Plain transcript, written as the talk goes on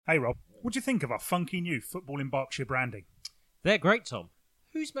Hey Rob, what do you think of our funky new Football in Berkshire branding? They're great, Tom.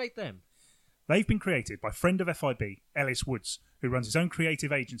 Who's made them? They've been created by friend of FIB, Ellis Woods, who runs his own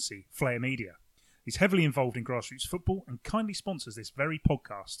creative agency, Flair Media. He's heavily involved in grassroots football and kindly sponsors this very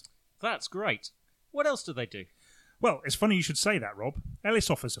podcast. That's great. What else do they do? Well, it's funny you should say that, Rob. Ellis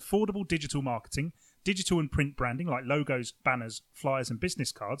offers affordable digital marketing, digital and print branding like logos, banners, flyers and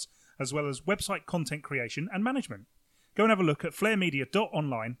business cards, as well as website content creation and management. Go and have a look at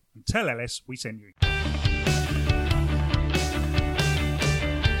flairmedia.online and tell Ellis we sent you.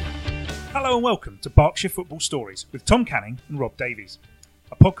 Hello and welcome to Berkshire Football Stories with Tom Canning and Rob Davies,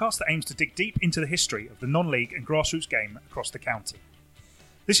 a podcast that aims to dig deep into the history of the non-league and grassroots game across the county.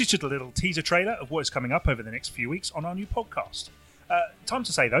 This is just a little teaser trailer of what is coming up over the next few weeks on our new podcast. Time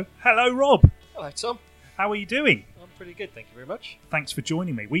to say though, hello Rob! Hello, Tom. How are you doing? I'm pretty good, thank you very much. Thanks for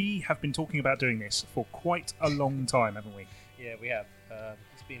joining me. We have been talking about doing this for quite a long time, haven't we? Yeah, we have.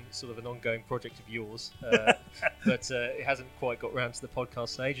 It's been sort of an ongoing project of yours, but it hasn't quite got round to the podcast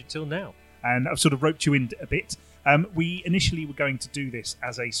stage until now. And I've sort of roped you in a bit. We initially were going to do this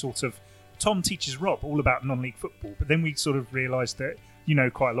as a sort of Tom teaches Rob all about non-league football, but then we sort of realised that you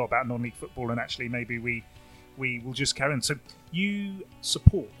know quite a lot about non-league football, and actually maybe we will just carry on. So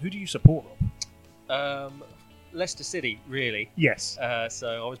who do you support, Rob? Leicester City, really. Yes.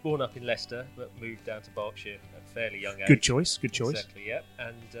 So I was born up in Leicester, but moved down to Berkshire at a fairly young age. Good choice. Exactly, yeah.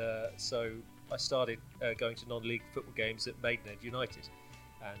 And so I started going to non-league football games at Maidenhead United,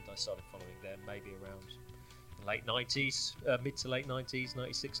 and I started following them maybe around the late 90s, mid to late 90s,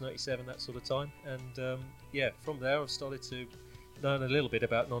 96, 97, that sort of time. And from there I've started to learn a little bit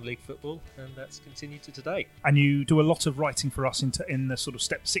about non-league football, and that's continued to today. And you do a lot of writing for us in the sort of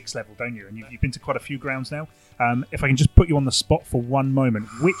step 6 level, don't you? And you've been to quite a few grounds now. If I can just put you on the spot for one moment,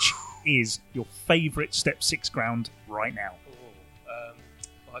 which is your favourite step 6 ground right now?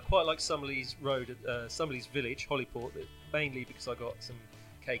 I quite like Summerlees Road, Summerlees Village, Hollyport, mainly because I got some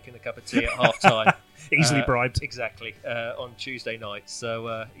cake and a cup of tea at half time. Easily bribed. Exactly, on Tuesday night.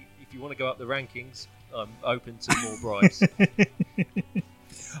 So if you want to go up the rankings, I'm open to more bribes.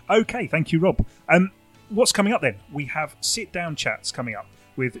 Okay, thank you, Rob. What's coming up then? We have sit-down chats coming up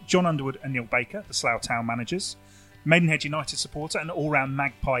with John Underwood and Neil Baker, the Slough Town managers, Maidenhead United supporter and all-round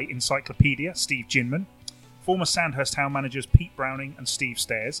Magpie encyclopedia, Steve Ginman, former Sandhurst Town managers Pete Browning and Steve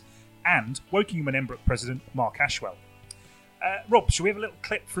Stairs, and Wokingham and Embrook president Mark Ashwell. Rob, shall we have a little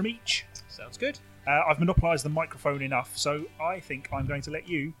clip from each? Sounds good. I've monopolised the microphone enough, so I think I'm going to let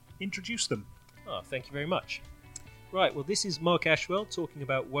you introduce them. Oh, thank you very much. Right, well, this is Mark Ashwell talking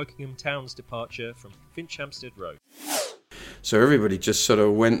about Wokingham Town's departure from Finchampstead Road. So everybody just sort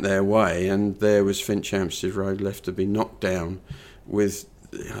of went their way, and there was Finchampstead Road left to be knocked down with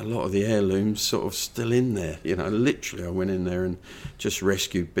a lot of the heirlooms sort of still in there. You know, literally I went in there and just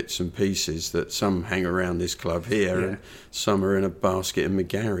rescued bits and pieces that some hang around this club here and some are in a basket in my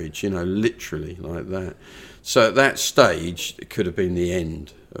garage, you know, literally like that. So at that stage, it could have been the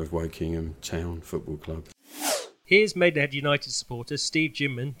end of Wokingham Town Football Club. Here's Maidenhead United supporter Steve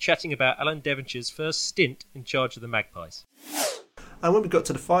Ginman chatting about Alan Devonshire's first stint in charge of the Magpies. And when we got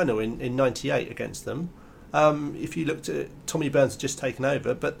to the final in 98 against them, if you looked at it, Tommy Burns had just taken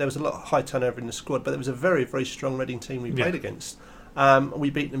over, but there was a lot of high turnover in the squad, but it was a very, very strong Reading team we played against. We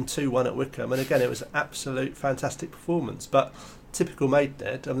beat them 2-1 at Wickham, and again, it was an absolute fantastic performance. But typical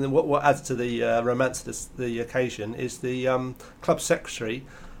Maidenhead, I mean, what adds to the romance of the occasion is the club secretary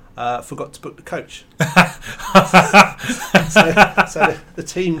forgot to book the coach. so the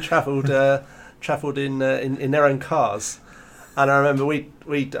team travelled in their own cars, and I remember we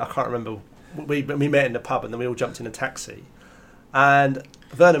met in the pub, and then we all jumped in a taxi, and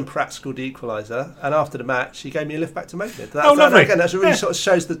Vernon Pratt scored the equaliser, and after the match he gave me a lift back to Maidenhead. Lovely. Again, that really sort of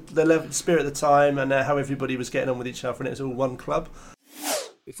shows the level, spirit of the time, and how everybody was getting on with each other, and it was all one club.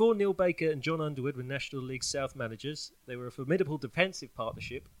 Before Neil Baker and John Underwood were National League South managers, they were a formidable defensive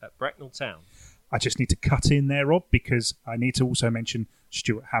partnership at Bracknell Town. I just need to cut in there, Rob, because I need to also mention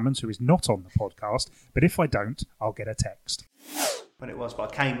Stuart Hammonds, who is not on the podcast, but if I don't, I'll get a text. When it was,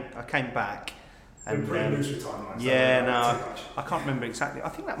 but I came back. And pretty loose with timelines. I can't remember exactly. I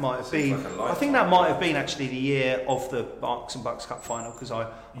think that might have been. I think that might have been actually the year of the Berks and Bucks Cup final, because I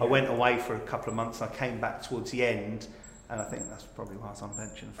went away for a couple of months. And I came back towards the end, and I think that's probably why I was on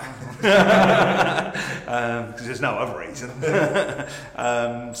bench in the final, because there's no other reason.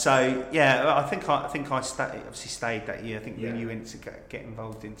 So yeah, I think I obviously stayed that year. I think you went to get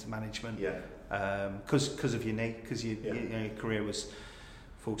involved into management. Because of your knee, because your career was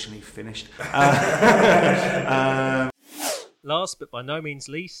fortunately finished. Last but by no means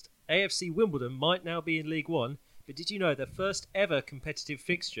least, AFC Wimbledon might now be in League One But did you know their first ever competitive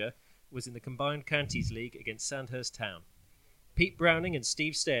fixture was in the Combined Counties League against Sandhurst Town? Pete Browning and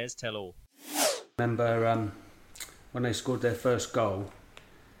Steve Stairs tell all. Remember when they scored their first goal,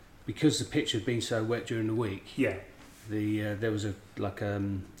 because the pitch had been so wet during the week. Yeah. There was a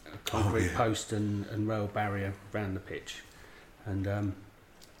concrete post and rail barrier around the pitch, and there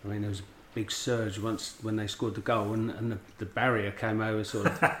was a big surge once when they scored the goal, and the barrier came over sort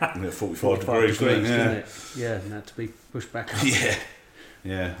of 45 degrees, didn't it? Yeah, and had to be pushed back up.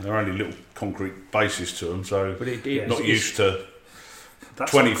 Yeah, they're only little concrete bases to them, so but not used to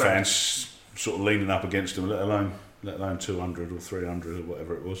 20 fans sort of leaning up against them, let alone 200 or 300 or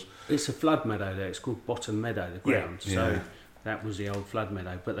whatever it was. It's a flood meadow there. It's called Bottom Meadow, the ground. So that was the old flood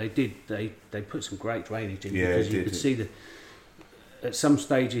meadow. But they put some great drainage in because you could see at some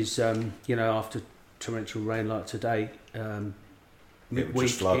stages, after torrential rain like today,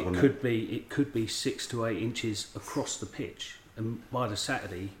 midweek it could be 6 to 8 inches across the pitch. And by the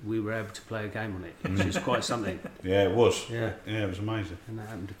Saturday, we were able to play a game on it, which is quite something. Yeah, it was. Yeah, it was amazing. And that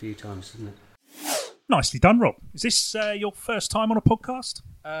happened a few times, didn't it? Nicely done, Rob. Is this your first time on a podcast?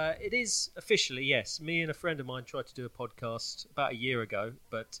 It is officially, yes. Me and a friend of mine tried to do a podcast about a year ago,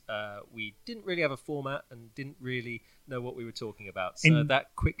 but we didn't really have a format and didn't really know what we were talking about. So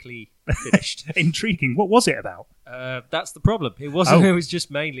that quickly finished. Intriguing. What was it about? That's the problem. It wasn't. It was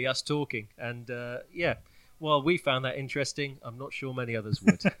just mainly us talking. And well, we found that interesting. I'm not sure many others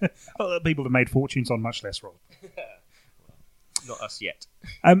would. Well, people have made fortunes on much less, Rob. Not us yet.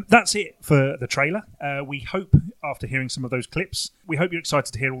 That's it for the trailer. We hope, after hearing some of those clips, we hope you're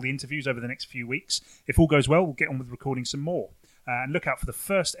excited to hear all the interviews over the next few weeks. If all goes well, we'll get on with recording some more. And look out for the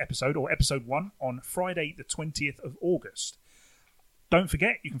first episode, or episode 1, on Friday the 20th of August. Don't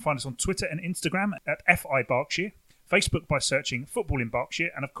forget, you can find us on Twitter and Instagram at FI Berkshire, Facebook by searching Football in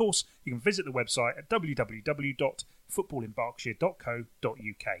Berkshire, and of course, you can visit the website at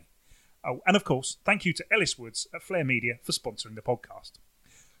www.footballinberkshire.co.uk. Oh, and of course, thank you to Ellis Woods at Flair Media for sponsoring the podcast.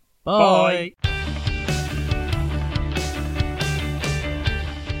 Bye.